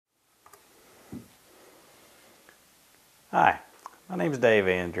Hi, my name is Dave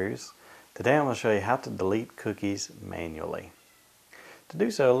Andrews. Today I'm going to show you how to delete cookies manually. To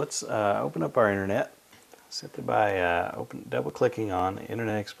do so, let's open up our internet simply by double-clicking on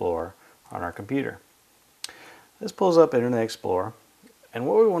Internet Explorer on our computer. This pulls up Internet Explorer, and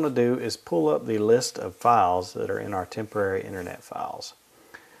what we want to do is pull up the list of files that are in our temporary internet files.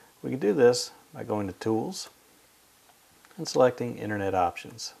 We can do this by going to Tools and selecting Internet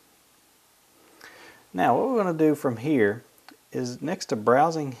Options. Now what we're going to do from here is next to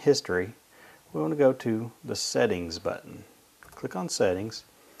Browsing History, we want to go to the Settings button. Click on Settings,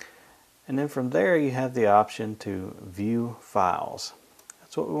 and then from there you have the option to View Files.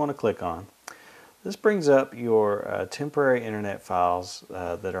 That's what we want to click on. This brings up your temporary internet files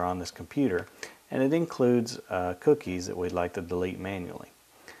that are on this computer, and it includes cookies that we'd like to delete manually.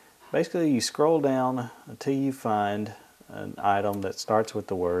 Basically, you scroll down until you find an item that starts with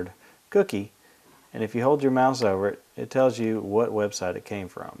the word cookie, and if you hold your mouse over it, it tells you what website it came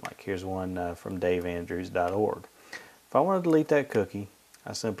from. Like here's one from daveandrews.org. If I want to delete that cookie,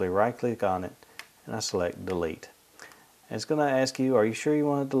 I simply right click on it and I select delete. And it's going to ask you, are you sure you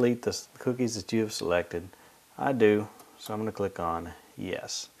want to delete the cookies that you have selected? I do, so I'm going to click on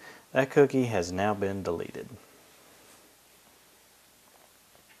yes. That cookie has now been deleted.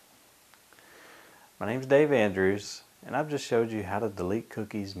 My name is Dave Andrews, and I've just showed you how to delete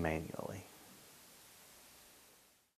cookies manually.